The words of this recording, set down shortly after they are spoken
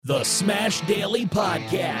The Smash Daily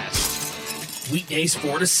Podcast. Weekdays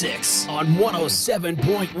 4 to 6 on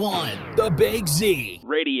 107.1 The Big Z.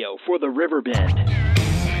 Radio for the Riverbend.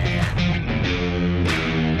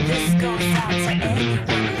 This goes out to anyone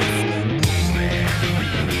listening.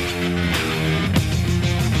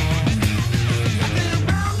 I've been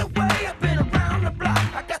around the way, I've been around the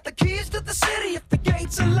block. I got the keys to the city if the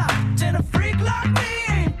gates are locked. And a freak like me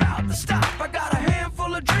ain't about to stop. I got a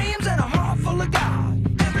handful of dreams and a heart full of God.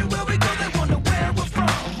 Everywhere we go, they wonder where we're from.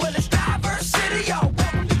 Well, it's diversity, y'all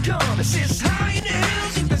welcome to come. It's just high in the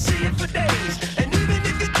hills, you can see it for days. And even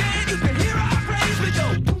if you can't, you can hear our praise. We go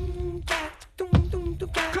boom, boom, boom, boom,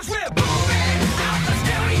 cause we're booming out the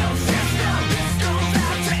stereo system. This goes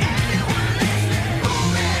out to everyone listening.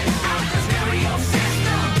 Booming out the stereo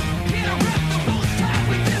system. Can't rep the most time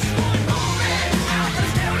with this one. Booming out the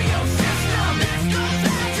stereo system. This goes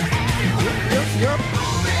out to everyone listening.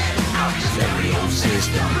 Booming out the stereo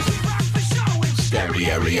system. We rock the show in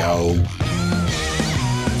Stereo.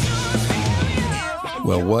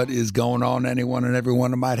 Well, what is going on, anyone and everyone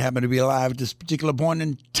who might happen to be alive at this particular point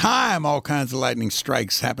in time? All kinds of lightning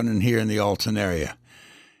strikes happening here in the Alton area.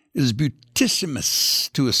 It is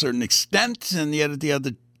beautissimous to a certain extent, and yet at the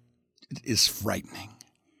other, it is frightening.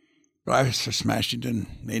 Drivers for Smashington,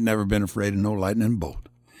 they've never been afraid of no lightning bolt.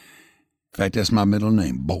 In fact, that's my middle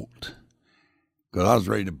name, Bolt. Because I was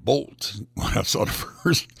ready to bolt when I saw the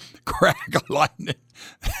first crack of lightning.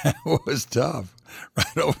 That was tough,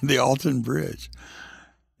 right over the Alton Bridge.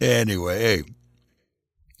 Anyway, hey,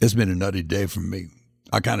 it's been a nutty day for me.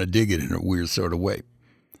 I kind of dig it in a weird sort of way.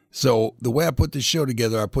 So the way I put this show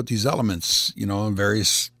together, I put these elements, in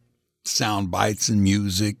various sound bites and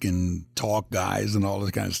music and talk guys and all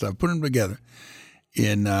this kind of stuff, put them together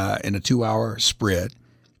in a 2-hour spread,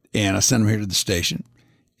 and I send them here to the station.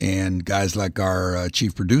 And guys like our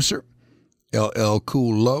chief producer, LL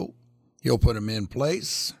Cool Low, he'll put them in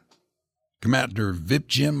place. Commander Vip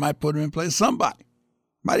Jim might put them in place. Somebody.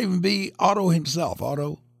 Might even be Otto himself.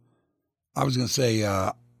 Otto, I was going to say,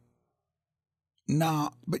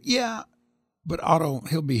 but Otto,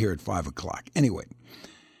 he'll be here at 5 o'clock. Anyway,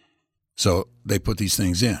 so they put these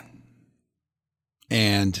things in.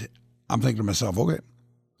 And I'm thinking to myself, okay,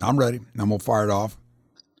 I'm ready. I'm going to fire it off.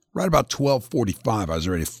 Right about 12:45, I was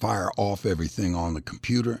ready to fire off everything on the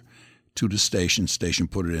computer to the station. Station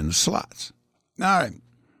put it in the slots. All right.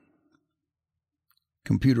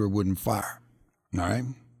 Computer wouldn't fire. All right.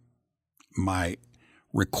 My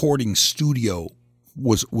recording studio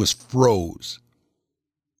was froze.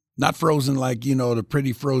 Not frozen like, the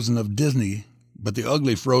pretty frozen of Disney, but the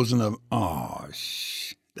ugly frozen of,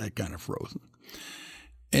 that kind of frozen.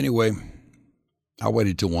 Anyway, I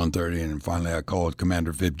waited till 1:30 and finally I called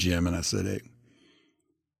Commander Vip Jim and I said, hey,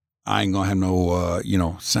 I ain't going to have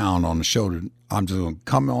no, sound on the show. I'm just going to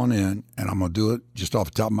come on in and I'm going to do it just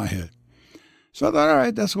off the top of my head. So I thought, all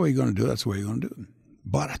right, that's the way you're going to do it. That's the way you're going to do it.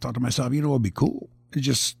 But I thought to myself, what would be cool? To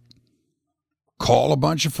just call a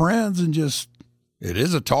bunch of friends and it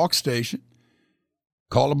is a talk station.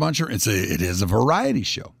 Call a bunch of, it is a variety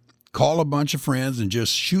show. Call a bunch of friends and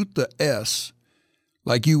just shoot the S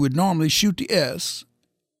like you would normally shoot the S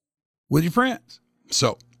with your friends.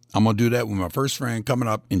 So I'm going to do that with my first friend coming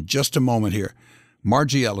up in just a moment here,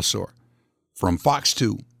 Margie Ellisor from Fox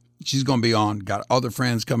 2. She's going to be on. Got other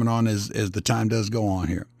friends coming on as the time does go on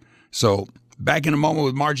here. So back in a moment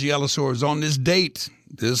with Margie Ellisor is on this date.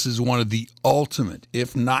 This is one of the ultimate,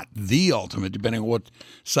 if not the ultimate, depending on what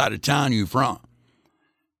side of town you're from,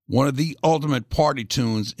 one of the ultimate party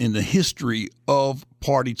tunes in the history of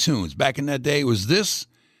party tunes. Back in that day, it was this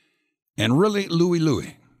and really Louie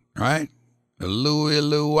Louie, right? Louie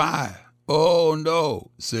Louie. Oh,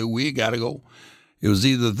 no. So we got to go. It was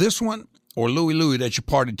either this one or Louie Louie that you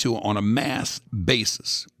partied to on a mass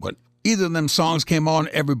basis. But either of them songs came on,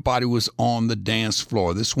 everybody was on the dance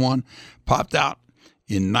floor. This one popped out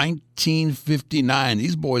in 1959.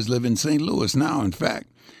 These boys live in St. Louis now, in fact.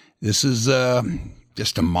 This is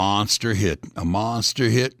just a monster hit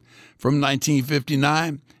from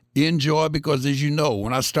 1959. Enjoy, because as you know,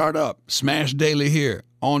 when I start up Smash Daily here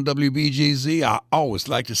on WBGZ, I always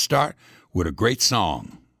like to start with a great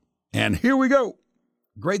song. And here we go.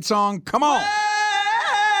 Great song. Come on.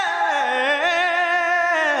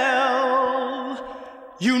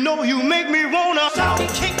 Well, you make me wanna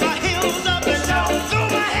kick my heels up and down, throw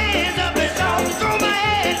my hands up and down, throw my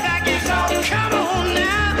head back and down. Come on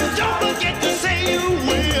now, don't forget to say you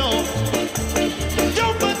will.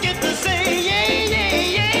 Don't forget to say yeah, yeah,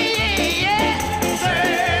 yeah, yeah, yeah.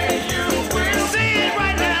 Say you will. Say it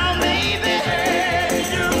right now, baby. Say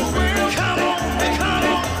you will. Come on,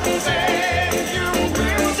 say you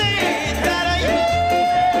will. Say it better,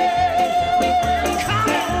 yeah.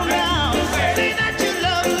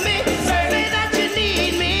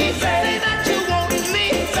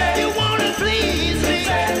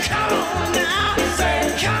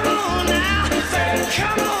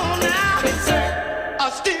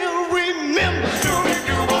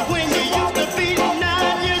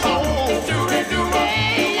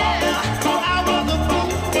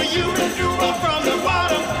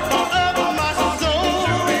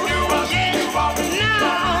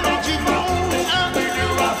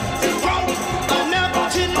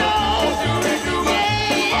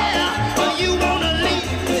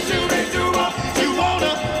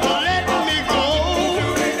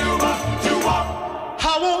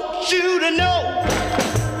 know.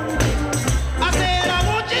 I said, I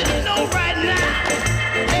want you to know right now.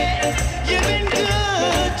 Hey, you've been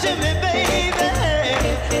good to me, baby.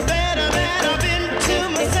 Better than I've been to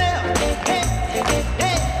myself. Hey,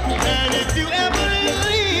 hey, and if you ever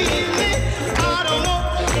leave me, I don't want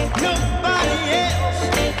nobody else.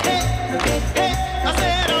 Hey, hey, I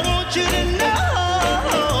said, I want you to know.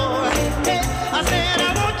 Hey, I said, I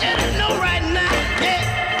want you to know right now. Hey,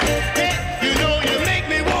 hey, you know you make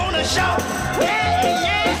me wanna shout. Hey,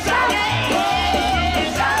 yeah, shout, yeah,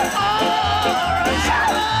 shout.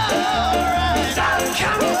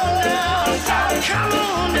 Come on now, come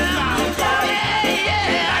on now. Yeah,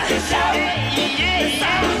 yeah, shout, yeah, yeah,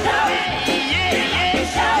 shout, yeah, yeah,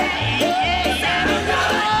 shout, yeah,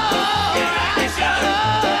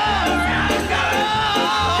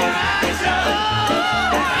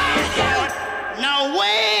 yeah. Now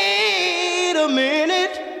wait a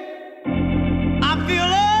minute. I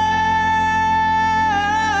feel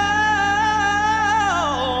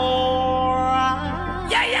alright.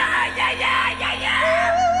 Yeah, yeah, yeah, yeah, yeah,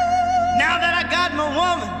 yeah. Now that I got my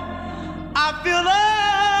woman, I feel alright.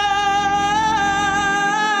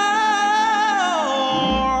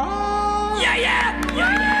 Yeah, yeah,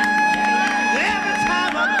 yeah, yeah. Every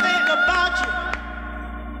time I think about you,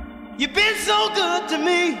 you've been so good to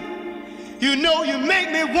me. You know you make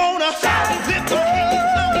me wanna lift my hands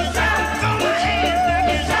up and throw my hands back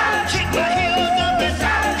and kick my heels up and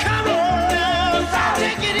come on now,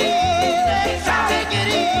 take it easy, take it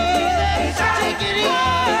easy, take it easy.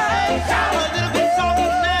 A little bit softer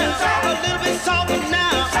now, a little bit softer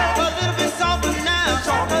now, a little bit softer now,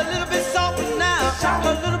 a little bit softer now, a little bit softer now,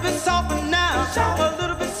 a little bit softer now, a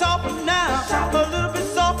little bit softer now, a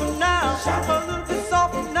little bit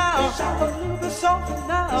softer now, a little bit softer now,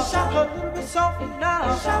 a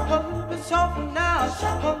little bit softer now, a little bit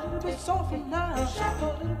softer now, a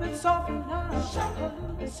little bit softer now, a little bit softer now, a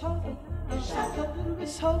little bit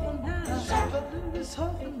softer now, a little bit softer now, a little bit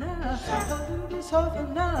softer now, a little bit softer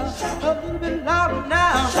now, a little bit louder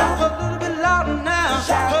now, a little bit louder now,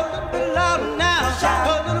 a little bit louder now,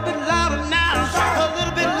 a little bit louder now, a little bit louder now, a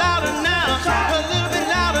little bit louder now, a little bit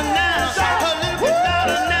louder now, a little bit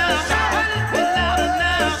louder now, a little bit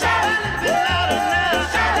louder now,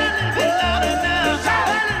 a little bit louder now, a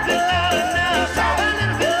little bit louder now, a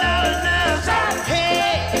little bit louder now.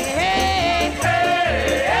 Hey, hey, hey, hey,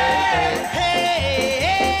 hey,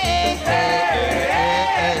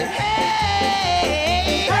 hey.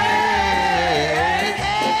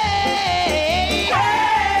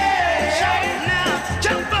 Shout now,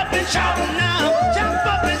 jump up and shout now, jump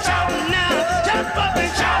up and shout now, jump up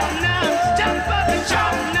and shout now, jump up and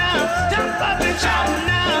shout now, jump up and shout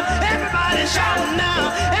now. Everybody shout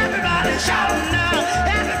now, everybody shout now,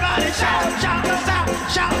 everybody shout, shout, shout,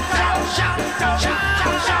 shout, shout, shout, shout,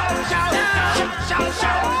 shout, shout, shout, shout,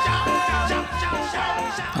 shout,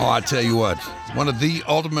 shout. Oh, I tell you what, one of the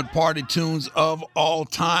ultimate party tunes of all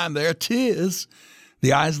time. There it is.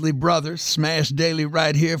 The Isley Brothers, Smash Daily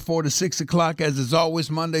right here, 4 to 6 o'clock, as is always,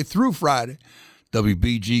 Monday through Friday.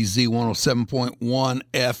 WBGZ 107.1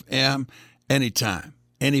 FM, anytime,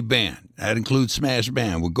 any band. That includes Smash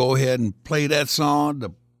Band. We'll go ahead and play that song. The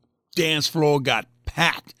dance floor got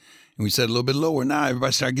packed. And we said a little bit lower. Now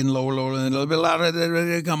everybody started getting lower, lower, and a little bit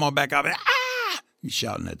louder. Come on back up. Ah! He's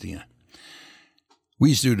shouting at the end. We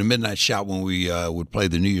used to do the midnight shout when we would play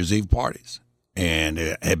the New Year's Eve parties. And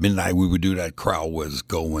at midnight, we would do that. Crowd was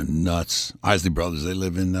going nuts. Isley Brothers, they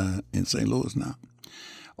live in St. Louis now.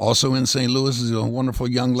 Also in St. Louis is a wonderful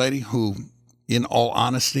young lady who, in all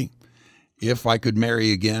honesty, if I could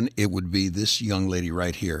marry again, it would be this young lady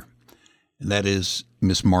right here. And that is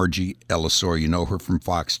Miss Margie Ellisor. You know her from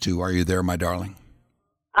Fox 2. Are you there, my darling?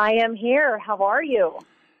 I am here. How are you?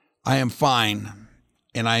 I am fine.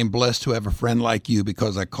 And I am blessed to have a friend like you,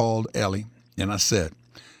 because I called Ellie and I said,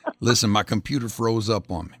 listen, my computer froze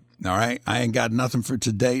up on me. All right. I ain't got nothing for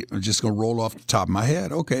today. I'm just going to roll off the top of my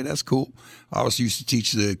head. Okay, that's cool. I always used to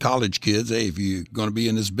teach the college kids, hey, if you're going to be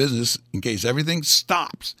in this business, in case everything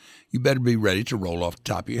stops, you better be ready to roll off the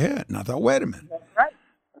top of your head. And I thought, wait a minute. That's right.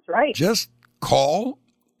 That's right. Just call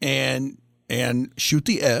and shoot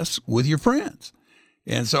the S with your friends.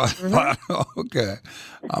 And so I thought, okay,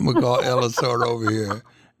 I'm going to call Ellisor over here.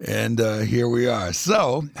 And here we are.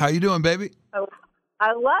 So how you doing, baby?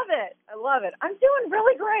 I love it. I love it. I'm doing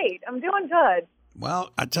really great. I'm doing good.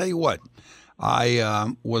 Well, I tell you what,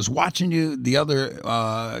 I was watching you the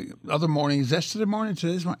other mornings, yesterday morning,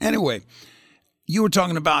 today's morning. Anyway, you were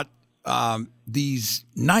talking about these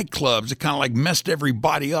nightclubs that kind of like messed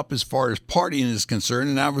everybody up as far as partying is concerned,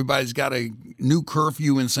 and now everybody's got a new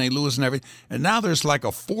curfew in St. Louis and everything. And now there's like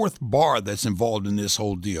a fourth bar that's involved in this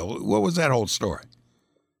whole deal. What was that whole story?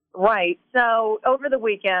 Right. So over the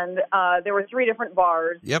weekend, there were 3 different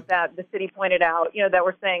bars that the city pointed out, that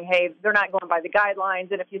were saying, hey, they're not going by the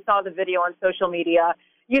guidelines. And if you saw the video on social media,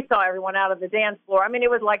 you saw everyone out of the dance floor. I mean, it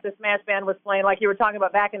was like the Smash Band was playing, like you were talking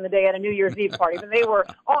about back in the day at a New Year's Eve party. And they were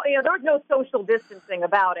all, there was no social distancing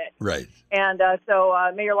about it. Right. And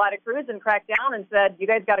so Mayor Lyda Cruzan cracked down and said, you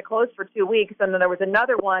guys got to close for 2 weeks. And then there was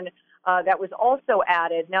another one that was also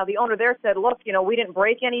added. Now, the owner there said, look, we didn't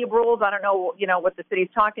break any rules. I don't know, what the city's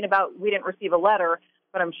talking about. We didn't receive a letter,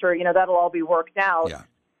 but I'm sure, that'll all be worked out. Yeah.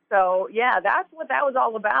 So, that's what that was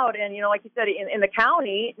all about. And, like you said, in the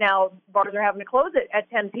county, now bars are having to close it at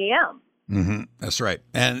 10 p.m. Mm-hmm. That's right.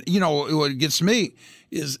 And, what gets me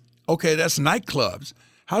is, okay, that's nightclubs.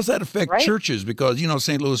 How's that affect churches? Because,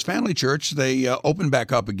 St. Louis Family Church, they open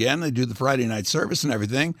back up again. They do the Friday night service and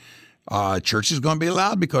everything. Church is going to be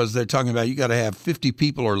allowed because they're talking about you got to have 50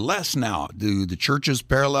 people or less now. Do the churches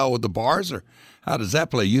parallel with the bars, or how does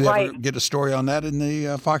that play? You ever get a story on that in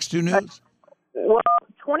the Fox 2 News? Well,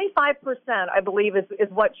 25%, I believe, is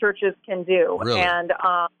what churches can do. Really? And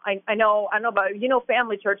I know about,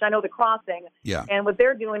 Family Church, I know the Crossing. Yeah. And what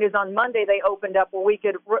they're doing is on Monday they opened up where we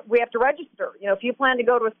have to register. If you plan to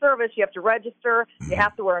go to a service, you have to register. You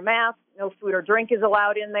have to wear a mask. No food or drink is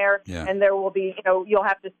allowed in there. Yeah. And there will be, you'll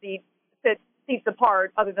have to sit seats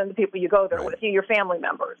apart other than the people you go there with, your family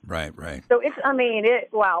members. Right. So it's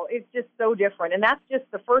just so different. And that's just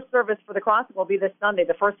the first service for the Crossing will be this Sunday,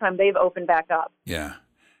 the first time they've opened back up. Yeah.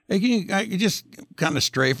 Hey, can you just kind of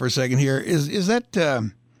stray for a second here? Is that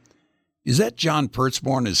John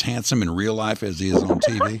Pertzborn as handsome in real life as he is on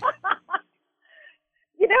TV?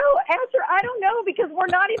 Asher, I don't know, because we're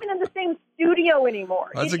not even in the same studio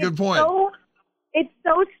anymore. That's a good point. It's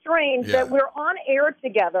so strange that we're on air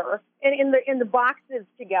together and in the boxes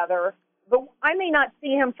together, but I may not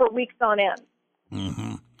see him for weeks on end.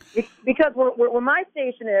 Mm-hmm. Because where my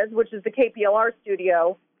station is, which is the KPLR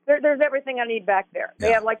studio, there's everything I need back there.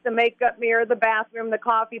 They have like the makeup mirror, the bathroom, the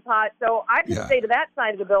coffee pot. So I just stay to that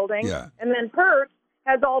side of the building, and then Perch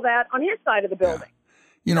has all that on his side of the building.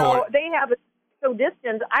 So they have it so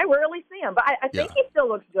distant, I rarely see him, but I think he still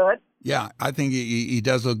looks good. Yeah, I think he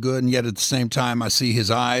does look good, and yet at the same time, I see his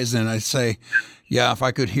eyes, and I say, if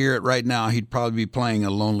I could hear it right now, he'd probably be playing a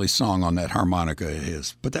lonely song on that harmonica of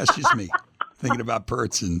his. But that's just me thinking about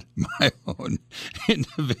Pertz in my own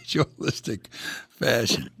individualistic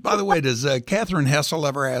fashion. By the way, does Catherine Hessel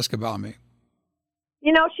ever ask about me?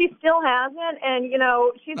 She still hasn't, and,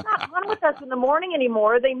 she's not on with us in the morning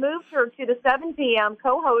anymore. They moved her to the 7 p.m.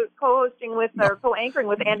 co-hosting with, or co-anchoring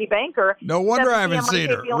with Andy Banker. No wonder I haven't seen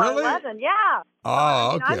her. Really? 11. Yeah.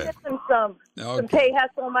 Oh, okay. I'm missing some Kay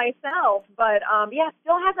Hessel myself, but,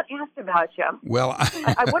 still hasn't asked about you. Well,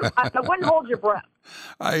 I wouldn't hold your breath.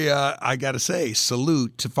 I got to say,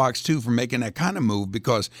 salute to Fox 2 for making that kind of move,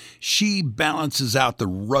 because she balances out the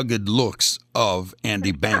rugged looks of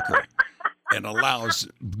Andy Banker. And allows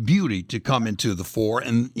beauty to come into the fore,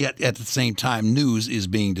 and yet at the same time, news is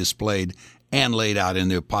being displayed and laid out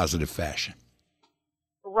in a positive fashion.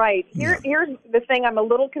 Right. Here's the thing I'm a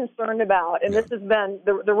little concerned about, and this has been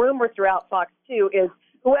the rumor throughout Fox 2, is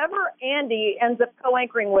whoever Andy ends up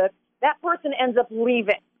co-anchoring with, that person ends up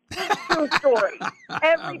leaving. True story.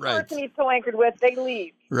 Every person he's co-anchored with, they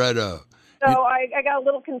leave. Right. So I got a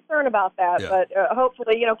little concern about that, but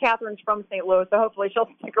hopefully, Catherine's from St. Louis, so hopefully she'll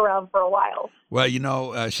stick around for a while. Well,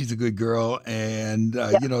 she's a good girl, and,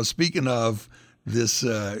 speaking of this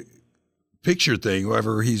picture thing,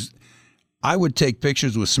 I would take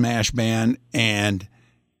pictures with Smash Band, and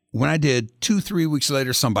when I did, 2-3 weeks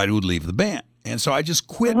later, somebody would leave the band. And so I just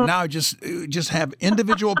quit. Now I just have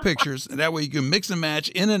individual pictures, and that way you can mix and match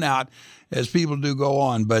in and out as people do go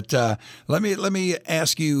on. But let me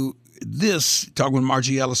ask you this, talking with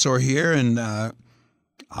Margie Ellisor here, and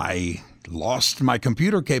I lost my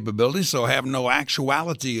computer capability, so I have no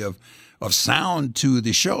actuality of sound to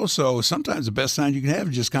the show. So sometimes the best sound you can have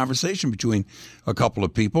is just conversation between a couple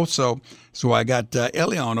of people. So I got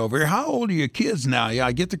Ellie on over here. How old are your kids now? Yeah,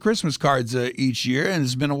 I get the Christmas cards each year, and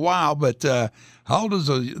it's been a while, but how old is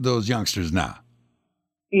those youngsters now?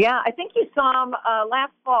 Yeah, I think you saw him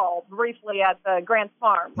last fall briefly at the Grant's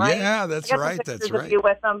Farm, right? Yeah, that's right. That's right. Of you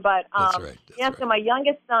with them, but that's right. So my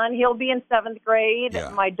youngest son, he'll be in 7th grade. Yeah.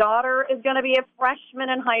 My daughter is going to be a freshman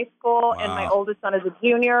in high school, and my oldest son is a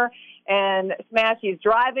junior. And Smashy's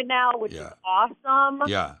driving now, which is awesome.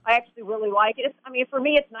 Yeah. I actually really like it. For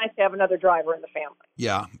me, it's nice to have another driver in the family.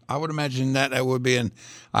 Yeah, I would imagine that would be. And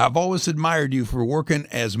I've always admired you for working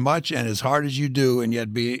as much and as hard as you do, and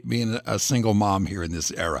yet being a single mom here in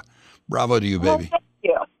this era. Bravo to you, baby. Well, thank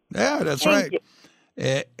you. Yeah, that's Thank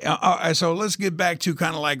right. So let's get back to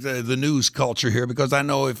kind of like the news culture here, because I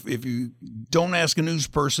know if you don't ask a news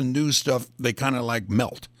person news stuff, they kind of like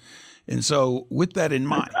melt. And so with that in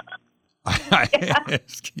mind, I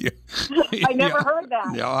ask you. I never heard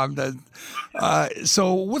that. Yeah,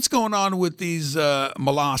 so what's going on with these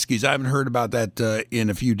Molosky's? I haven't heard about that in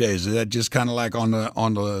a few days. Is that just kind of like on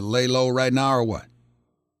the lay low right now, or what?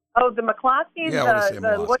 Oh, the McCloskeys,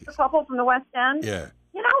 the what's the couple from the West End? Yeah.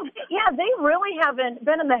 They really haven't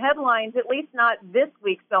been in the headlines, at least not this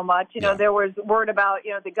week so much. There was word about,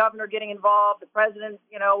 the governor getting involved, the president,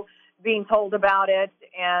 being told about it,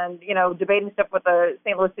 and, debating stuff with the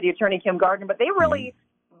St. Louis City Attorney, Kim Gardner. But they really,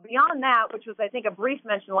 beyond that, which was, I think, a brief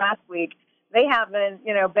mention last week, they haven't,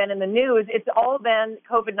 been in the news. It's all been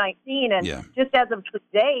COVID-19. And just as of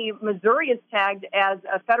today, Missouri is tagged as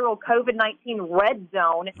a federal COVID-19 red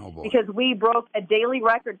zone because we broke a daily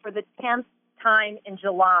record for the 10th time in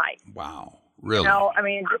July. Wow. Really? This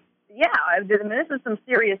is some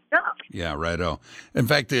serious stuff. Yeah, righto. In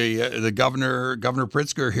fact, the Governor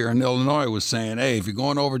Pritzker here in Illinois was saying, hey, if you're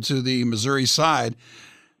going over to the Missouri side,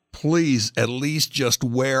 please at least just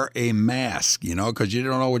wear a mask, because you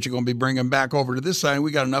don't know what you're going to be bringing back over to this side.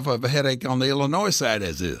 We got enough of a headache on the Illinois side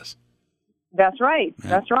as is. That's right. Yeah.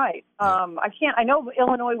 That's right. I know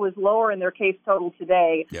Illinois was lower in their case total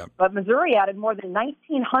today, but Missouri added more than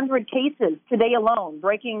 1,900 cases today alone,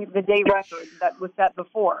 breaking the day record that was set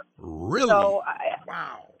before. Really? So,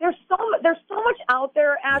 wow. There's so much out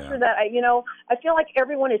there, Asher, that I feel like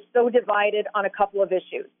everyone is so divided on a couple of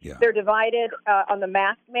issues. Yeah. They're divided on the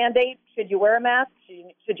mask mandate. Should you wear a mask?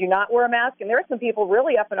 Should you not wear a mask? And there are some people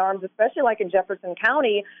really up in arms, especially like in Jefferson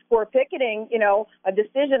County, who are picketing, a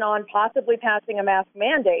decision on possibly passing a mask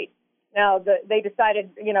mandate. Now, they decided,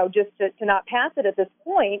 just to not pass it at this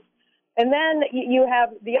point. And then you have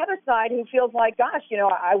the other side who feels like, gosh,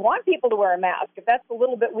 I want people to wear a mask. If that's the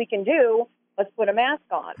little bit we can do, let's put a mask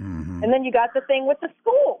on. Mm-hmm. And then you got the thing with the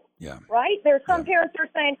school, right? There's some parents who are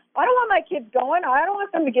saying, I don't want my kids going. I don't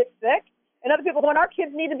want them to get sick. And other people going, our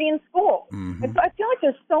kids need to be in school. Mm-hmm. And so I feel like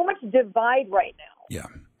there's so much divide right now. Yeah.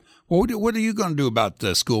 Well, what are you going to do about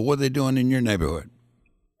school? What are they doing in your neighborhood?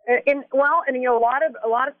 A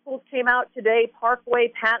lot of schools came out today: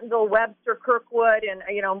 Parkway, Pattonville, Webster, Kirkwood, and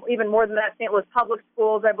even more than that, St. Louis Public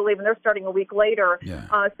Schools, I believe, and they're starting a week later,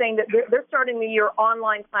 saying that they're starting the year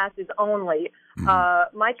online classes only.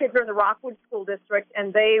 Mm-hmm. My kids are in the Rockwood School District,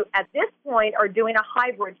 and they, at this point, are doing a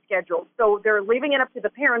hybrid schedule. So they're leaving it up to the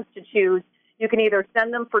parents to choose. You can either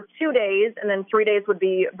send them for 2 days, and then 3 days would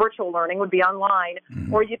be virtual learning, would be online,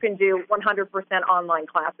 or you can do 100% online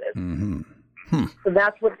classes. Mm-hmm. So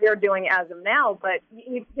that's what they're doing as of now. But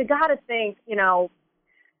you got to think, a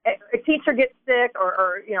teacher gets sick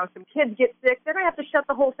or some kids get sick, they're going to have to shut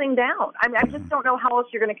the whole thing down. I just don't know how else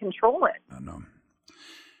you're going to control it. I know.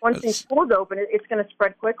 Once these schools open, it's going to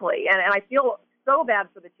spread quickly. And I feel so bad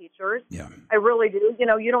for the teachers. Yeah. I really do.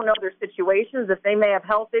 You don't know their situations, if they may have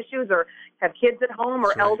health issues or have kids at home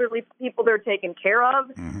or elderly people they're taking care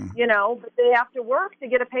of, but they have to work to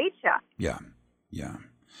get a paycheck. Yeah, yeah.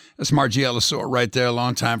 That's Margie Ellisor right there, a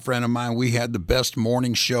longtime friend of mine. We had the best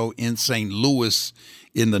morning show in St. Louis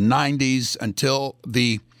in the 90s until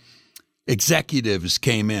the executives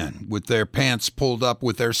came in with their pants pulled up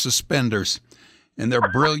with their suspenders and their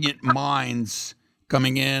brilliant minds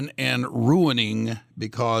coming in and ruining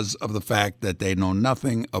because of the fact that they know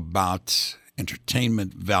nothing about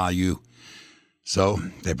entertainment value. So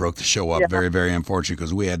they broke the show up. Very, very unfortunate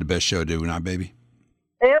because we had the best show, did we not, baby?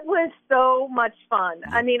 It was so much fun.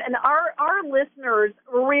 I mean, and our listeners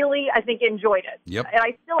really, I think, enjoyed it. Yep. And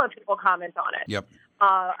I still have people comment on it. Yep.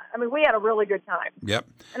 We had a really good time. Yep.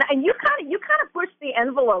 And you kind of pushed the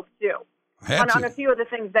envelope too on a few of the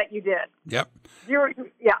things that you did. Yep. Mm-hmm.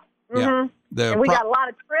 Yeah. And we got a lot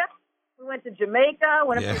of trips. We went to Jamaica,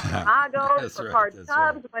 went up to Chicago for Card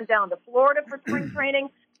Subs, went down to Florida for spring training.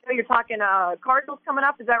 So you're talking Cardinals coming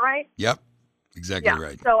up, is that right? Yep. Exactly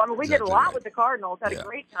right. So we did a lot with the Cardinals. Had a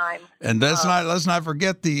great time. And let's not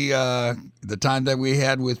forget the time that we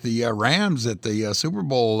had with the Rams at the Super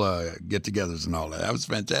Bowl get-togethers and all that. That was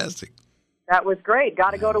fantastic. That was great.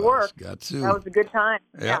 Got to go to work. Got to. That was a good time.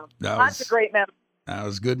 Yep, yeah, lots of great memories. That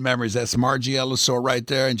was good memories. That's Margie Ellisor right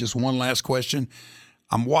there. And just one last question.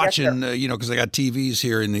 I'm watching, because I got TVs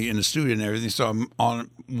here in the studio and everything. So I'm on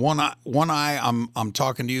one eye. I'm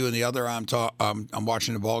talking to you, and the other eye I'm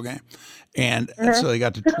watching the ball game. And so they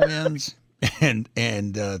got the Twins and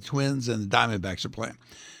Twins and the Diamondbacks are playing.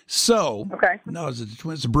 So no, is it the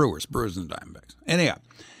Twins? The Brewers and the Diamondbacks. Anyhow,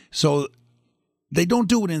 so they don't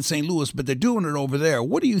do it in St. Louis, but they're doing it over there.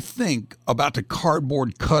 What do you think about the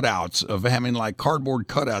cardboard cutouts of having like cardboard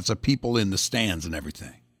cutouts of people in the stands and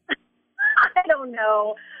everything? I don't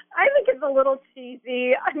know. I think it's a little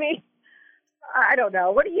cheesy. I mean, I don't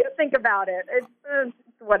know. What do you think about it? It's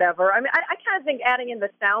whatever. I mean, I kind of think adding in the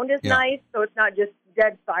sound is nice, so it's not just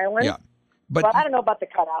dead silence. Yeah. But I don't know about the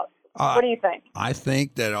cutouts. What do you think? I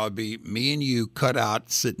think that I'll be me and you cut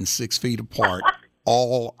out sitting 6 feet apart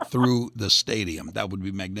all through the stadium. That would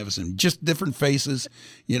be magnificent. Just different faces,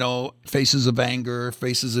 faces of anger,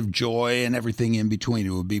 faces of joy, and everything in between.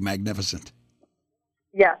 It would be magnificent.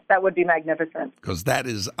 Yes, that would be magnificent. Because that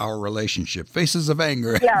is our relationship. Faces of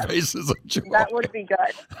anger and faces of joy. That would be good.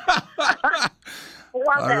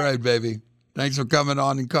 All right, baby. Thanks for coming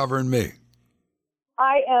on and covering me.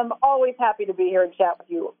 I am always happy to be here and chat with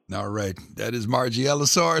you. All right. That is Margie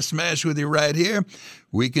Ellisor. Smash with you right here.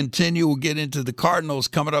 We continue. We'll get into the Cardinals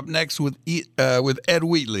coming up next with Ed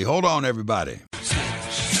Wheatley. Hold on, everybody.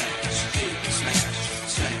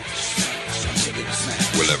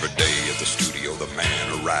 Well, every day at the studio, the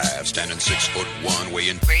man arrives, standing 6'1",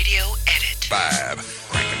 weighing Radio Edit 5,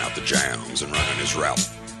 cranking out the jams and running his route.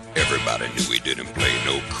 Everybody knew he didn't play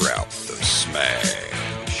no crap. The Smash.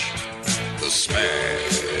 The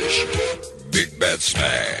Smash. Big Bad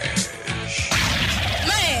Smash.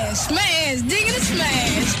 Smash, digging the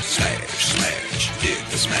smash. Smash, dig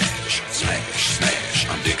the smash. Smash,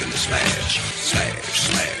 I'm digging the smash.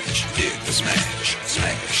 Smash, dig the smash.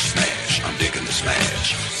 Smash, I'm digging the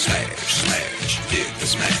smash. Smash, dig the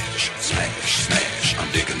smash. Smash,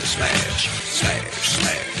 I'm digging the smash.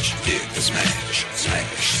 Smash, dig the smash.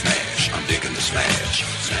 Smash, I'm digging the smash.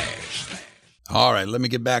 Smash. All right, let me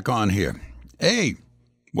get back on here. Hey,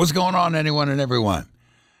 what's going on, anyone and everyone?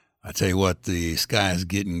 I tell you what, the sky is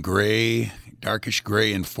getting gray, darkish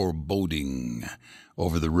gray and foreboding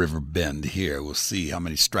over the river bend here. We'll see how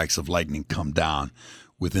many strikes of lightning come down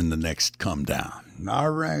within the next come down.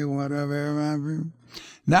 All right, whatever.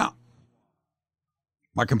 Now,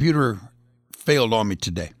 my computer failed on me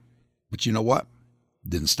today. But you know what?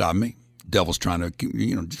 Didn't stop me. Devil's trying to,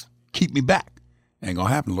 just keep me back. Ain't going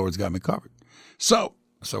to happen. The Lord's got me covered. So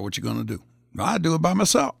what you going to do? I do it by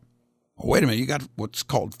myself. Wait a minute, you got what's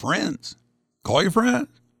called friends. Call your friends.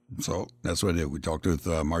 So that's what I did. We talked with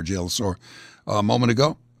Margie Ellisor a moment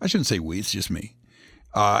ago. I shouldn't say we, it's just me.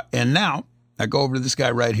 And now I go over to this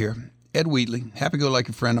guy right here, Ed Wheatley,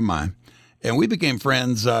 happy-go-lucky friend of mine. And we became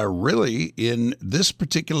friends really in this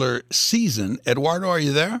particular season. Eduardo, are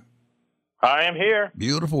you there? I am here.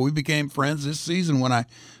 Beautiful. We became friends this season when I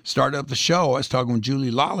started up the show. I was talking with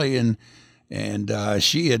Julie Lally, and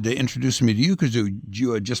she had introduced me to you because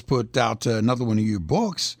you had just put out another one of your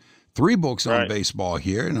books, 3 books on baseball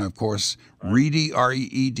here. And, of course, Reedy,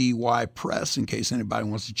 Reedy Press, in case anybody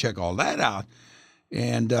wants to check all that out.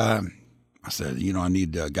 And I said, I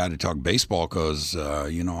need a guy to talk baseball because, I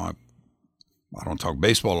don't talk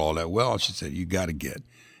baseball all that well. She said, you got to get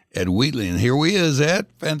Ed Wheatley. And here he is, Ed.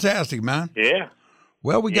 Fantastic, man. Yeah.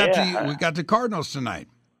 Well, we got the Cardinals tonight.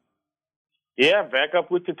 Yeah, back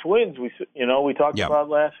up with the Twins. We talked about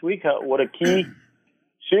last week what a key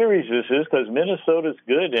series this is because Minnesota's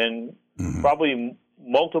good and probably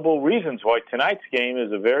multiple reasons why tonight's game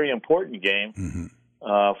is a very important game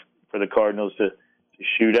for the Cardinals to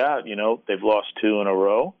shoot out. They've lost 2 in a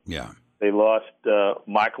row. Yeah. They lost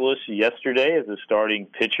Michaelis yesterday as a starting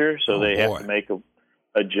pitcher, so they have to make a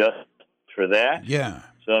adjustment for that. Yeah.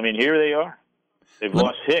 So, here they are. They've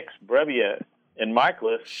lost Hicks, Brebbia, and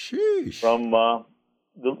Michaelis from I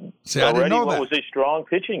didn't know that. Was a strong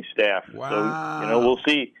pitching staff. Wow. So, we'll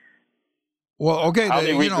see. Well, okay. How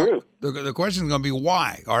they regroup. The question is going to be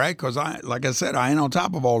why, all right? Because, like I said, I ain't on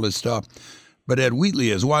top of all this stuff. But Ed Wheatley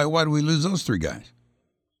is. Why do we lose those 3 guys?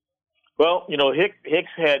 Well, Hicks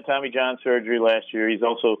had Tommy John surgery last year. He's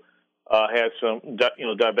also has some,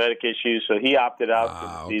 diabetic issues, so he opted out for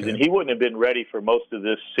the season. He wouldn't have been ready for most of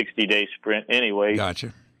this 60-day sprint anyway.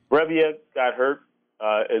 Gotcha. Brebbia got hurt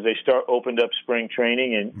as they opened up spring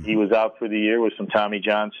training, and he was out for the year with some Tommy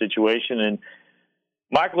John situation. And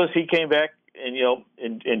Michaelis, he came back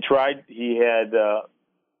and tried. He had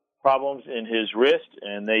problems in his wrist,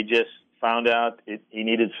 and they just found out he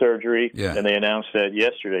needed surgery, and they announced that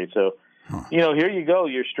yesterday. So, here you go.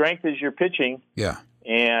 Your strength is your pitching. Yeah.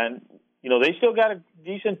 And, they still got a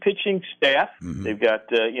decent pitching staff. They've got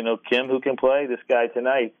Kim, who can play. This guy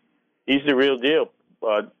tonight, he's the real deal.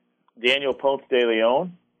 Daniel Ponce de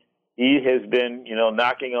Leon, he has been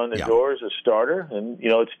knocking on the door as a starter, and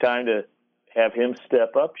it's time to have him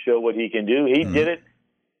step up, show what he can do. He did it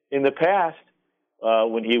in the past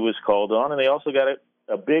when he was called on, and they also got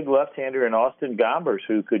a big left-hander in Austin Gombers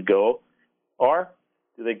who could go, or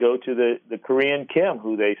do they go to the Korean Kim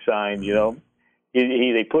who they signed?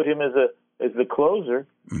 They put him as the closer,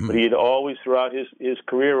 but he had always throughout his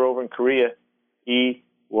career over in Korea, he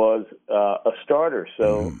was a starter.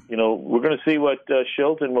 So we're going to see what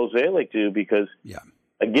Schultz and Mozeliak do because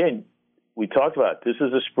again, we talked about it. This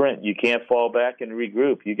is a sprint. You can't fall back and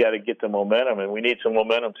regroup. You got to get the momentum, and we need some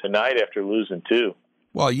momentum tonight after losing 2.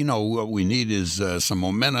 Well, what we need is some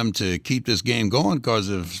momentum to keep this game going because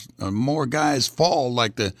if more guys fall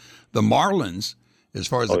like the Marlins, as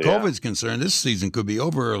far as the COVID's concerned, this season could be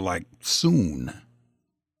over like soon.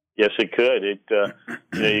 Yes, it could.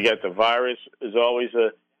 You got the virus is always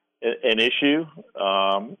an issue.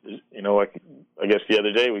 I guess the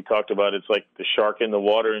other day we talked about it's like the shark in the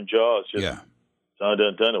water in Jaws. Just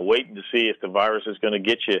done, waiting to see if the virus is going to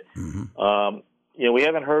get you. We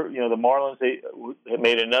haven't heard. The Marlins they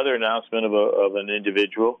made another announcement of an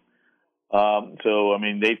individual. So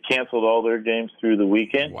they've canceled all their games through the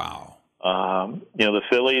weekend. Wow. The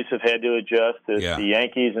Phillies have had to adjust. The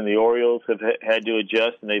Yankees and the Orioles have had to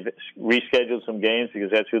adjust, and they've rescheduled some games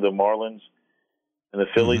because that's who the Marlins and the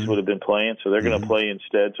Phillies would have been playing. So they're going to play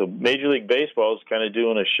instead. So Major League Baseball is kind of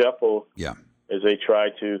doing a shuffle as they try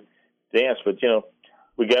to dance. But,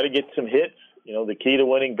 we got to get some hits. The key to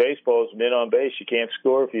winning baseball is men on base. You can't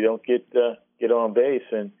score if you don't get on base.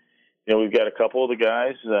 And, we've got a couple of the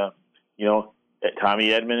guys, Tommy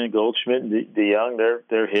Edman and Goldschmidt and DeYoung,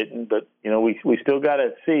 they're hitting, but we still got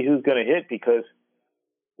to see who's going to hit because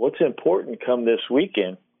what's important come this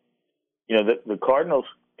weekend, the Cardinals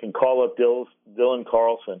can call up Dylan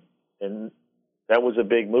Carlson, and that was a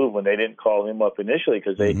big move when they didn't call him up initially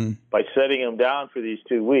because they by setting him down for these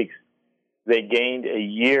 2 weeks, they gained a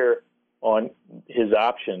year on his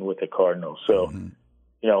option with the Cardinals. So,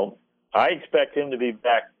 I expect him to be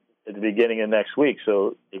back at the beginning of next week.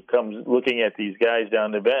 So it comes looking at these guys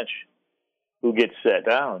down the bench who gets set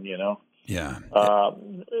down, Yeah.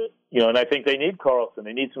 And I think they need Carlson.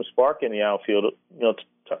 They need some spark in the outfield.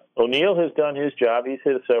 O'Neill has done his job. He's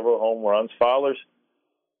hit several home runs. Fowler's,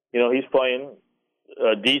 he's playing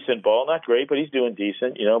a decent ball. Not great, but he's doing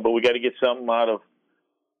decent, but we got to get something out of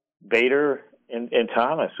Bader and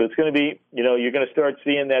Thomas. So it's going to be, you're going to start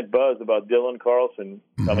seeing that buzz about Dylan Carlson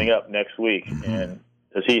coming up next week. And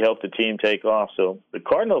does he help the team take off? So the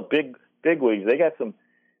Cardinal bigwigs, they got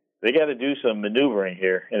to do some maneuvering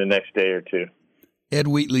here in the next day or two. Ed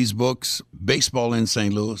Wheatley's books, Baseball in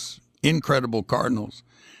St. Louis, Incredible Cardinals,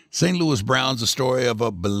 St. Louis Browns, a story of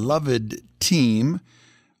a beloved team,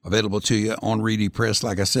 available to you on Reedy Press,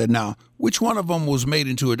 like I said. Now, which one of them was made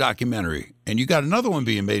into a documentary? And you got another one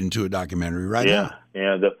being made into a documentary right now.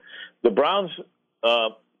 Yeah. The Browns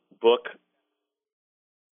book,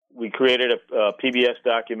 we created a PBS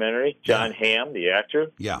documentary. John Hamm, the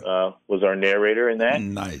actor, was our narrator in that.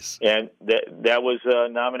 Nice. And that was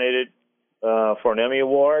nominated for an Emmy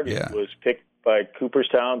Award. Yeah. It was picked by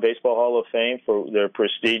Cooperstown Baseball Hall of Fame for their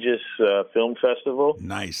prestigious film festival.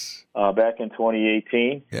 Nice. Back in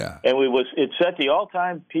 2018. Yeah. And it set the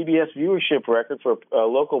all-time PBS viewership record for a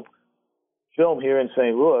local film here in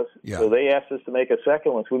St. Louis. Yeah. So they asked us to make a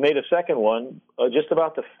second one. So we made a second one just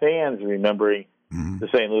about the fans remembering the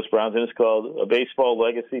St. Louis Browns, and it's called A Baseball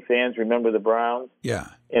Legacy. Fans Remember the Browns. Yeah.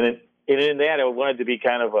 And in that, I wanted to be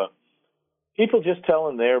kind of people just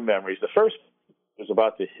telling their memories. The first was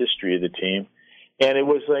about the history of the team, and it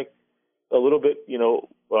was like a little bit,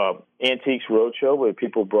 Antiques Roadshow, where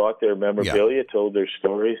people brought their memorabilia, told their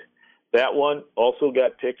stories. That one also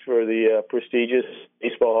got picked for the prestigious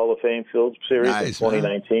Baseball Hall of Fame Field Series in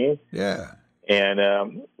 2019. Man. Yeah.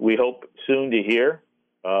 And we hope soon to hear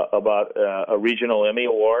about a regional Emmy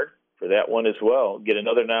Award for that one as well. Get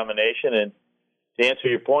another nomination. And to answer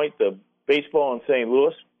your point, the Baseball in St.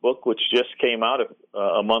 Louis book, which just came out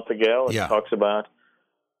a month ago, and talks about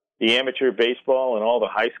the amateur baseball and all the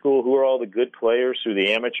high school, who are all the good players through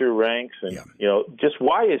the amateur ranks, and just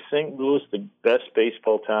why is St. Louis the best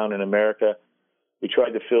baseball town in America? We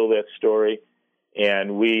tried to fill that story,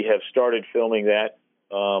 and we have started filming that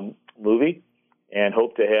movie and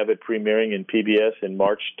hope to have it premiering in PBS in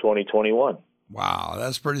March 2021. Wow,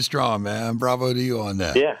 that's pretty strong, man. Bravo to you on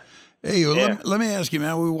that. Yeah. Hey, let me ask you,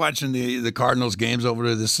 man. We were watching the Cardinals games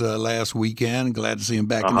over this last weekend. Glad to see them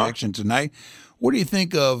back in action tonight. What do you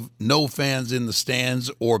think of no fans in the stands,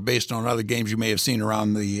 or based on other games you may have seen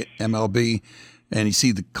around the MLB, and you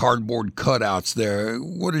see the cardboard cutouts there?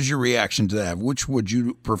 What is your reaction to that? Which would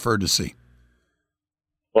you prefer to see?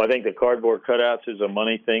 Well, I think the cardboard cutouts is a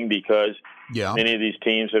money thing because many of these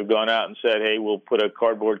teams have gone out and said, hey, we'll put a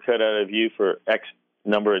cardboard cutout of you for X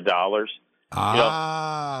number of dollars.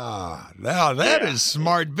 Now that is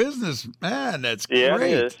smart business, man. That's great. Yeah,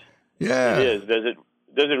 it is. Yeah, it is.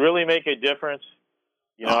 Does it really make a difference?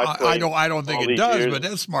 I don't think it does, but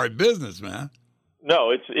that's smart business, man.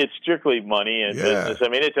 No, it's strictly money and business. I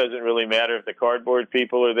mean, it doesn't really matter if the cardboard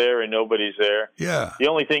people are there and nobody's there. Yeah. The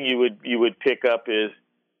only thing you would pick up is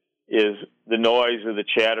the noise or the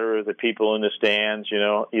chatter of the people in the stands.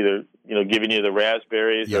 Either giving you the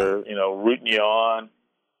raspberries or rooting you on.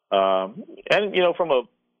 And from a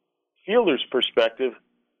fielder's perspective,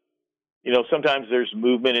 sometimes there's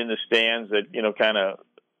movement in the stands that kind of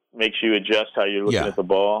makes you adjust how you're looking at the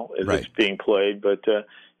ball as it's being played. But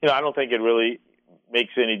I don't think it really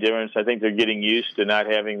makes any difference. I think they're getting used to not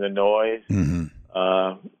having the noise. Mm-hmm.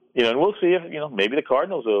 And we'll see if maybe the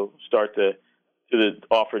Cardinals will start to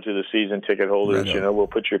offer to the season ticket holders. Right we'll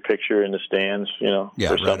put your picture in the stands.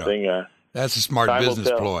 For something. That's a smart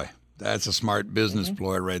business ploy. That's a smart business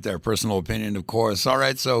ploy right there. Personal opinion, of course. All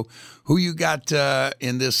right, so who you got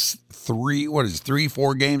in this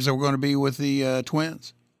 3-4 games that we're going to be with the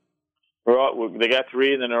Twins? They got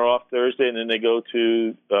 3, and then they're off Thursday, and then they go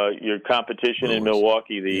to your competition in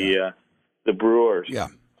Milwaukee, the Brewers. Yeah.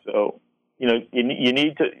 So you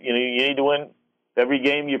need to win every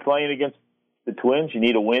game you're playing against the Twins. You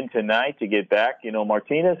need a win tonight to get back.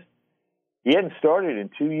 Martinez, he hadn't started in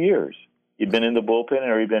 2 years. He'd been in the bullpen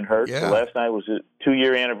or he'd been hurt. Yeah. So last night was a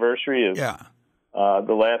 2-year anniversary of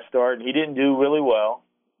the last start, and he didn't do really well.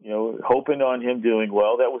 Hoping on him doing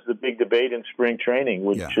well. That was the big debate in spring training.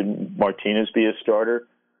 Should Martinez be a starter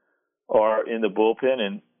or in the bullpen?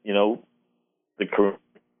 And,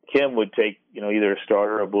 Kim would take, either a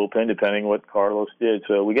starter or a bullpen, depending what Carlos did.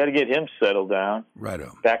 So we got to get him settled down. Right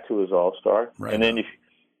on. Back to his all-star. Right and then,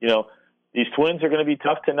 these Twins are going to be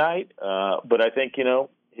tough tonight. But I think,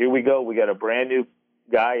 here we go. We got a brand new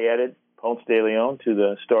guy added, Ponce de Leon, to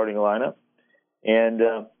the starting lineup. And,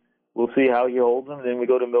 we'll see how he holds them. Then we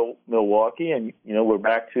go to Milwaukee, and we're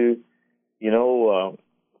back to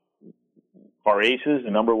our aces: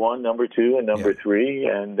 number 1, number 2, and number 3.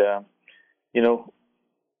 And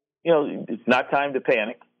it's not time to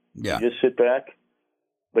panic. Yeah, you just sit back.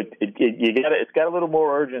 But it's got a little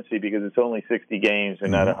more urgency because it's only 60 games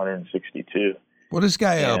and not 162. Well, this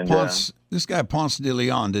guy Ponce de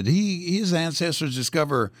Leon, did his ancestors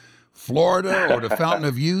discover Florida or the Fountain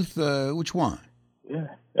of Youth? Which one? Yeah,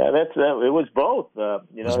 it was both.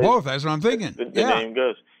 It was both. That's what I'm thinking. The name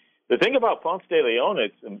goes. The thing about Ponce de Leon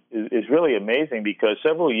is really amazing because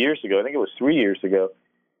several years ago, I think it was 3 years ago,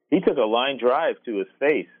 he took a line drive to his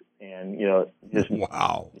face, and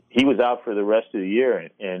wow, he was out for the rest of the year.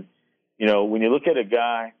 And when you look at a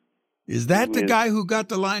guy, is that the guy who got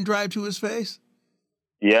the line drive to his face?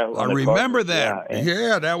 Yeah, I remember that.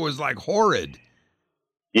 Yeah, that was like horrid.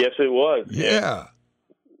 Yes, it was. Yeah.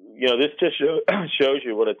 This just shows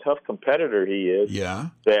you what a tough competitor he is. Yeah.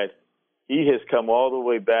 That he has come all the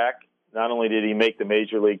way back. Not only did he make the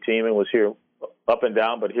major league team and was here up and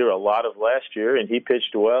down, but here a lot of last year, and he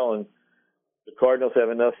pitched well. And the Cardinals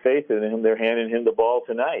have enough faith in him. They're handing him the ball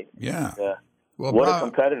tonight. Yeah. What a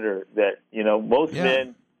competitor that, most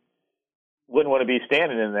men wouldn't want to be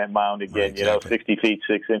standing in that mound again, right, exactly. 60 feet,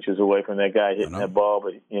 6 inches away from that guy hitting that ball.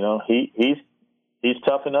 But, he's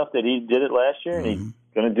tough enough that he did it last year, and he's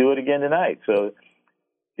going to do it again tonight. So if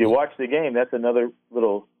you watch the game, that's another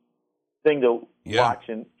little thing to watch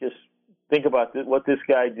and just think about what this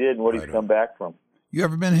guy did and what he's come back from. You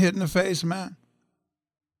ever been hit in the face, man?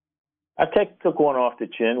 I took one off the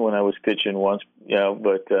chin when I was pitching once,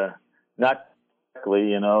 but not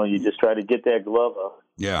directly, You just try to get that glove up.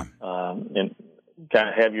 Yeah. And kind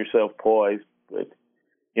of have yourself poised. But,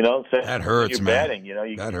 that hurts, you're man.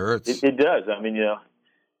 batting, that hurts. It does. I mean,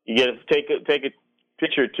 you get to take a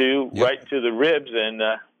pitch or two right into the ribs, and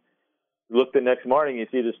look the next morning, you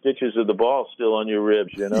see the stitches of the ball still on your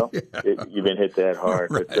ribs. You've been hit that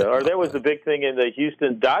hard. Right. But, or there was the big thing in the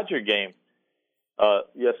Houston Dodger game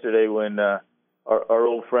yesterday when our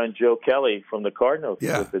old friend Joe Kelly from the Cardinals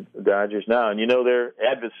with the Dodgers now, and their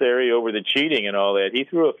adversary over the cheating and all that. He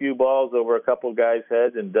threw a few balls over a couple guys'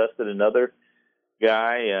 heads and dusted another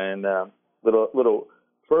guy, and little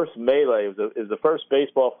first melee. It was the first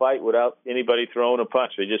baseball fight without anybody throwing a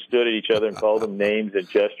punch. They just stood at each other and called them names and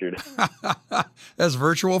gestured. That's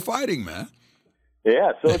virtual fighting, man.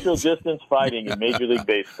 Yeah, social distance fighting in Major League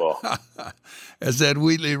Baseball. That's Ed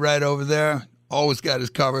Wheatley right over there. Always got us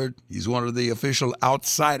covered. He's one of the official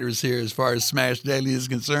outsiders here as far as Smash Daily is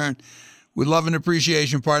concerned. With love and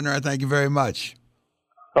appreciation, partner, I thank you very much.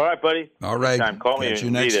 All right, buddy. All right. Next time. Call me. Catch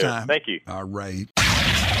you next time. Thank you. All right.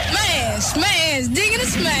 Smash, digging a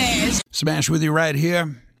smash. Smash with you right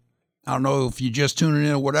here. I don't know if you're just tuning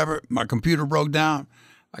in or whatever. My computer broke down.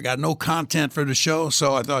 I got no content for the show,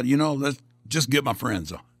 so I thought, let's just get my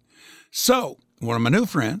friends on. So one of my new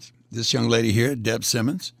friends, this young lady here, Deb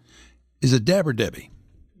Simmons, is it Deb or Debbie?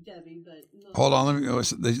 Debbie, but no. Hold on.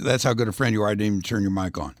 That's how good a friend you are. I didn't even turn your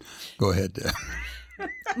mic on. Go ahead, Deb.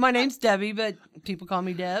 My name's Debbie, but people call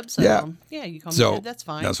me Deb. So, yeah, you call me Deb. That's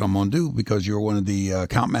fine. That's what I'm going to do because you're one of the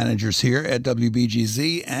account managers here at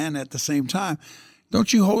WBGZ. And at the same time,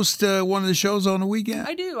 don't you host one of the shows on the weekend?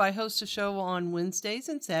 I do. I host a show on Wednesdays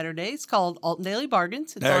and Saturdays called Alton Daily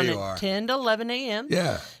Bargains. It's there on you at are. 10 to 11 a.m.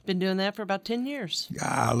 Yeah. Been doing that for about 10 years.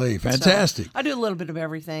 Golly, fantastic. So I do a little bit of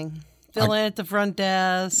everything. Fill in at the front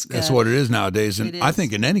desk. That's what it is nowadays. And I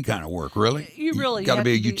think in any kind of work, really. You really got to have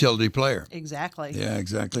be a to utility player. Exactly. Yeah,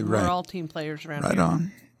 exactly right. We're all team players around right here. Right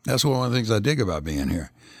on. That's one of the things I dig about being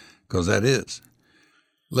here because that is.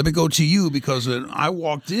 Let me go to you because when I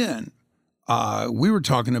walked in, you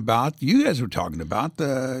guys were talking about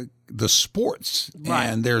the sports. Right.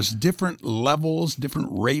 And there's different levels, different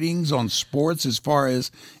ratings on sports as far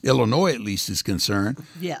as Illinois at least is concerned.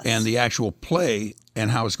 Yes. And the actual play and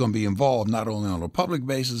how it's going to be involved, not only on a public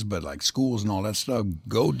basis, but like schools and all that stuff.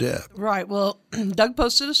 Go Deb. Right. Well, Doug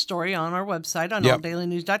posted a story on our website on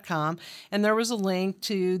alldailynews.com, and there was a link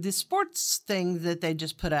to the sports thing that they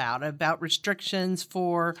just put out about restrictions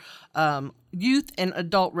for youth and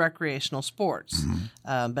adult recreational sports,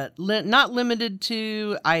 but not limited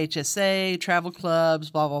to IHSA, travel clubs,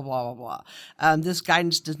 blah, blah, blah, blah, blah. This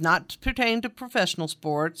guidance does not pertain to professional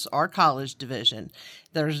sports or college division.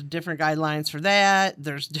 There's different guidelines for that.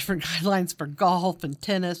 There's different guidelines for golf and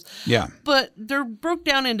tennis. Yeah. But they're broke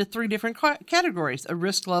down into 3 different categories, a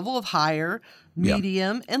risk level of higher,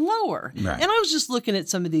 medium, and lower. Right. And I was just looking at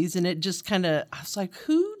some of these, and it just I was like,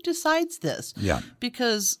 who decides this? Yeah.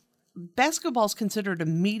 Because basketball is considered a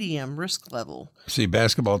medium risk level. See,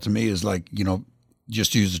 basketball to me is like,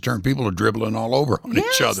 just use the term, people are dribbling all over on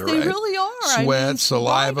each other, they right? really are. Sweat,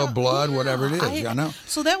 saliva, blood, whatever it is. I know.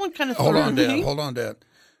 So that one kind of Hold on, Dad.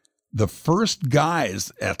 The first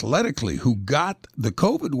guys athletically who got the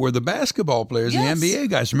COVID were the basketball players, the NBA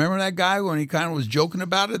guys. Remember that guy when he kind of was joking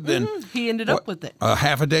about it? Then he ended up with it.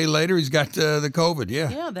 Half a day later, he's got the COVID,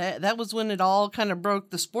 Yeah, that was when it all kind of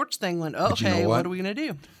broke. The sports thing went, okay, what are we going to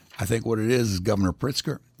do? I think what it is Governor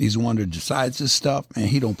Pritzker. He's the one that decides this stuff, and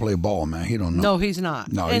he don't play ball, man. He don't know. No, he's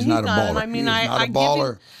not. No, he's not a baller. I mean,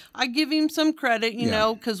 I give him some credit,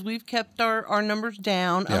 because we've kept our numbers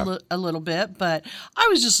down a little bit. But I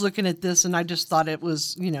was just looking at this, and I just thought it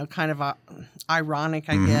was, kind of ironic,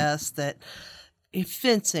 I guess, that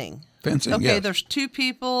fencing. Fencing, okay, there's 2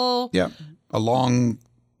 people. Yeah, a long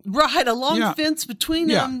fence between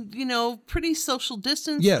them, pretty social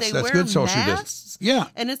distance. Yes, they that's wear good social masks, distance. Yeah.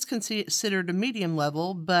 And it's considered a medium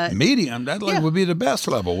level, but... Medium? That would be the best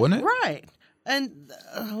level, wouldn't it? Right. And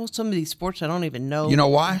some of these sports I don't even know. You know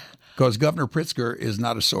why? Because Governor Pritzker is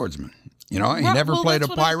not a swordsman. He never played a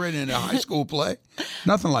pirate in a high school play.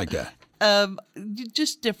 Nothing like that.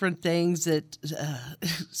 Just different things that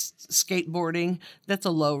skateboarding, that's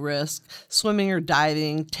a low risk. Swimming or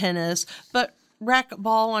diving, tennis, but...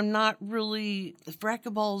 Racquetball, I'm not really.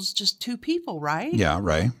 Racquetball is just 2 people, right? Yeah,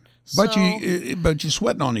 right. So, but you're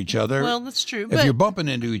sweating on each other. Well, that's true. If you're bumping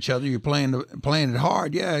into each other, you're playing it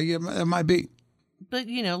hard. Yeah, it might be. But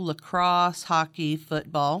lacrosse, hockey,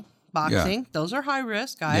 football, boxing, those are high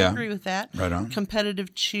risk. I agree with that. Right on.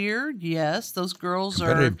 Competitive cheer, yes, those girls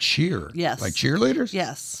competitive cheer. Yes, like cheerleaders.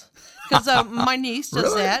 Yes. Because my niece does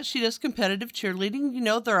Really? that. She does competitive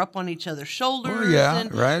cheerleading. They're up on each other's shoulders. Oh, yeah,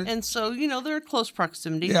 right. And so, they're in close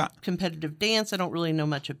proximity. Yeah. Competitive dance, I don't really know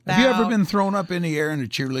much about. Have you ever been thrown up in the air in a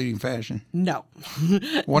cheerleading fashion? No.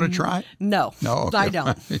 Want to try? No. No, okay. I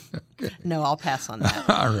don't. Okay. No, I'll pass on that.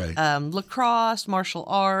 All right. Lacrosse, martial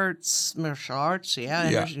arts,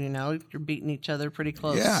 yeah. You're beating each other pretty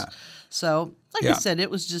close. Yeah. So, like I said,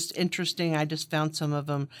 it was just interesting. I just found some of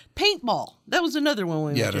them. Paintball. That was another one we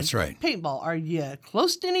mentioned. Yeah, that's right. Paintball. Are you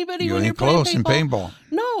close to anybody You when you're ain't playing close in paintball.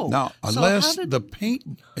 No. No, So unless how did- the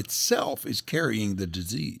paint itself is carrying the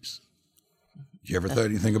disease. Did you ever thought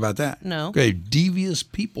anything about that? No. Okay, devious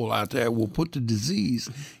people out there will put the disease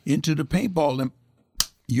into the paintball and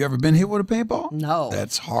You ever been hit with a paintball? No.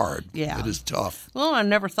 That's hard. Yeah. It is tough. Well, I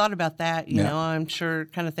never thought about that. You Yeah. know, I'm sure,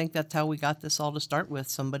 kind of think that's how we got this all to start with.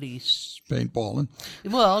 Somebody, Paintballing.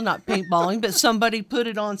 well, not paintballing, but somebody put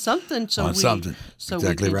it on something so Exactly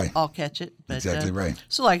we could right. all catch it. But, Exactly right.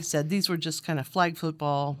 So, like I said, these were just kind of flag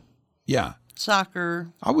football, Yeah.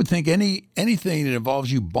 soccer. I would think anything that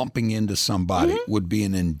involves you bumping into somebody would be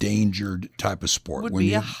an endangered type of sport. Would When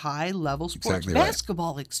be you- a high level sport. Exactly right.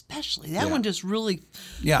 Basketball, especially. That Yeah. one just really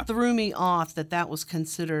Yeah. threw me off that was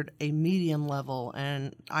considered a medium level,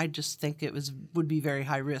 and I just think it would be very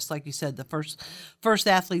high risk. Like you said, the first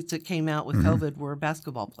athletes that came out with COVID were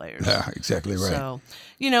basketball players. Yeah, exactly right. So,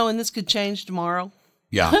 and this could change tomorrow.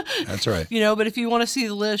 Yeah, that's right. But if you want to see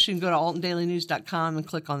the list, you can go to AltonDailyNews.com and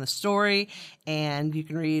click on the story, and you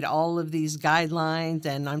can read all of these guidelines.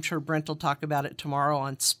 And I'm sure Brent will talk about it tomorrow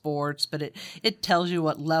on sports, but it tells you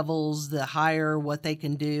what levels, the higher, what they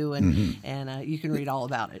can do, and you can read all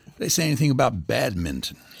about it. They say anything about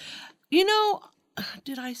badminton?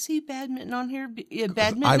 Did I see badminton on here? Yeah,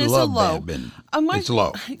 badminton I is love a low. badminton. My, It's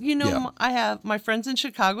low. Yeah. I have my friends in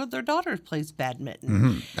Chicago. Their daughter plays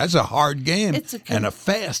badminton. That's a hard game It's and a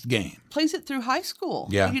fast game. Plays it through high school.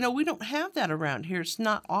 Yeah. We don't have that around here. It's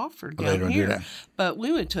not offered Oh, they down don't do here. that. But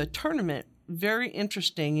we went to a tournament. Very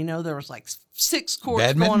interesting. There was like 6 courts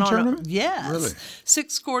Badminton going on. tournament? Yes. Really?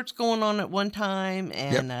 6 courts going on at one time,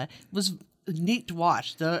 and it was neat to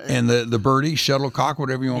watch. And the birdie, shuttlecock,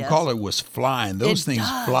 whatever you want to Yes. call it, was flying. Those things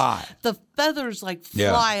does. fly. The feathers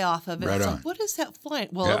Yeah. fly off of it. Right It's on. like, what is that flying?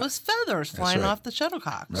 Well, Yeah. it was feathers flying right. off the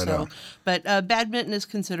shuttlecock. Right on. But badminton is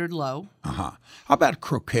considered low. How about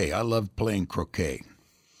croquet? I love playing croquet.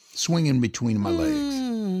 Swinging between my legs.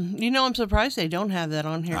 I'm surprised they don't have that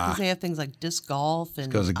on here because they have things like disc golf and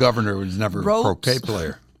Because the governor was never a ropes. croquet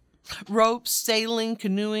player. ropes, sailing,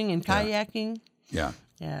 canoeing, and kayaking. Yeah.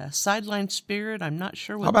 Yeah, sideline spirit. I'm not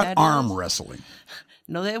sure what How about that arm is. wrestling?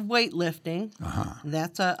 No, they have weightlifting.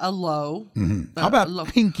 That's a low. How about low.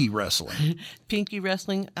 pinky wrestling? Pinky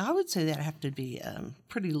wrestling? I would say that have to be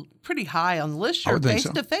pretty high on the list. I You're would think face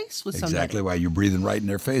so. to face with somebody. Exactly why you're breathing right in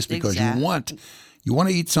their face because Exactly. you want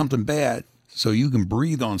to eat something bad so you can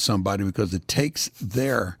breathe on somebody because it takes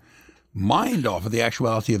their mind off of the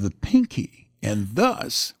actuality of the pinky. And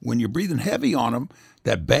thus, when you're breathing heavy on them,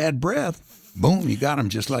 that bad breath, boom, you got them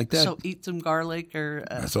just like that. So eat some garlic or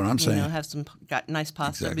That's what I'm saying. have some nice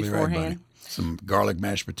pasta Exactly right, beforehand. buddy. Some garlic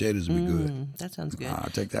mashed potatoes would be good. That sounds good. I'll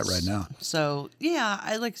take that right now. So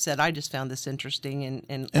yeah, like I said, I just found this interesting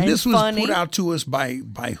and this was funny. put out to us by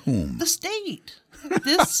whom? The state.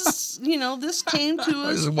 This is this came to us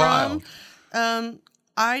This is from wild.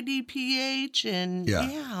 IDPH and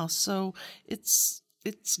Yeah. so it's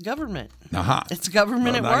government. Uh-huh. It's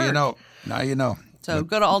government at Well, now work. you know. Now you know. So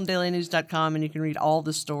go to AltonDailyNews.com and you can read all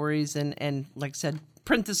the stories and like I said,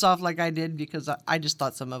 print this off like I did because I just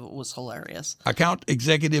thought some of it was hilarious. Account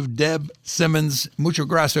Executive Deb Simmons. Mucho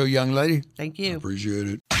gracias, young lady. Thank you. Appreciate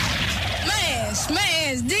it.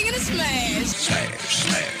 Smash, digging a smash.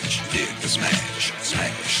 Smash, dig the smash.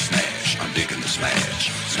 Smash, I'm digging the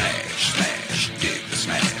smash. Smash, dig the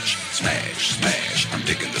smash. Smash, I'm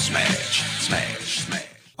digging the smash. Smash.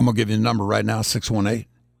 I'm going to give you the number right now,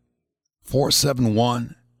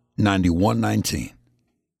 618-471-9119.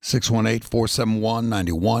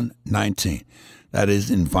 618-471-9119. That is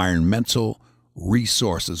environmental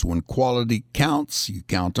resources. When quality counts, you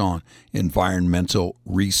count on environmental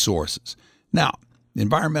resources. Now,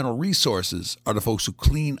 environmental resources are the folks who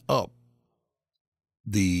clean up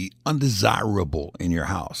the undesirable in your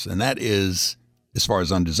house. And that is, as far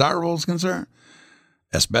as undesirable is concerned,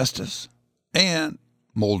 asbestos and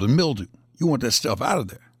mold and mildew. You want that stuff out of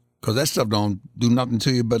there because that stuff don't do nothing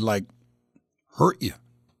to you but like hurt you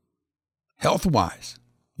health-wise.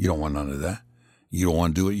 You don't want none of that. You don't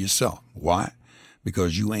want to do it yourself. Why?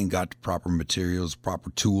 Because you ain't got the proper materials, proper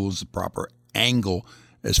tools, the proper angle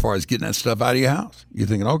as far as getting that stuff out of your house. You're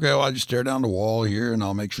thinking, okay, well, I just tear down the wall here and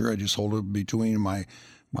I'll make sure I just hold it between my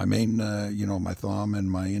main, my thumb and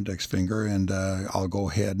my index finger and I'll go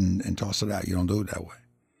ahead and toss it out. You don't do it that way.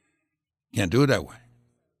 Can't do it that way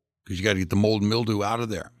because you got to get the mold and mildew out of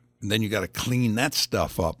there. And then you got to clean that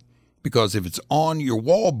stuff up because if it's on your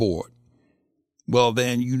wall board, well,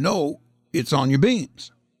 then you know it's on your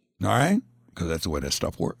beams, all right? Because that's the way that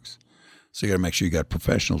stuff works. So you got to make sure you got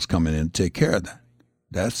professionals coming in and take care of that.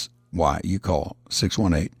 That's why you call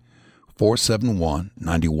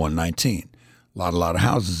 618-471-9119. A lot of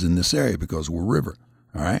houses in this area because we're river,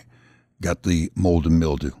 all right? Got the mold and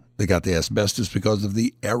mildew. They got the asbestos because of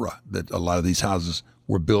the era that a lot of these houses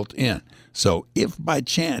were built in. So if by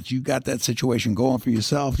chance you got that situation going for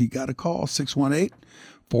yourself, you got to call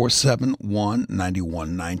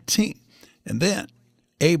 471-9119. And then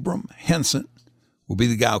Abram Henson will be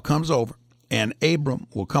the guy who comes over, and Abram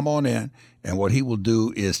will come on in, and what he will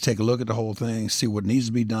do is take a look at the whole thing, see what needs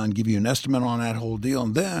to be done, give you an estimate on that whole deal,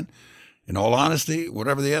 and then, in all honesty,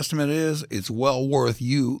 whatever the estimate is, it's well worth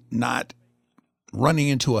you not running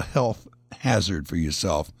into a health hazard for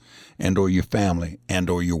yourself and or your family and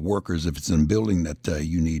or your workers if it's in a building that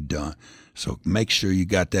you need done. So make sure you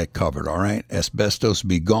got that covered, all right? Asbestos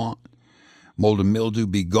be gone, mold and mildew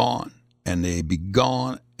be gone, and they be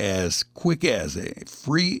gone as quick as a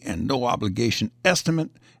free and no obligation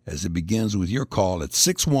estimate as it begins with your call at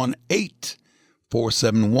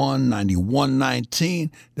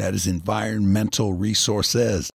 618-471-9119. That is Environmental Resources.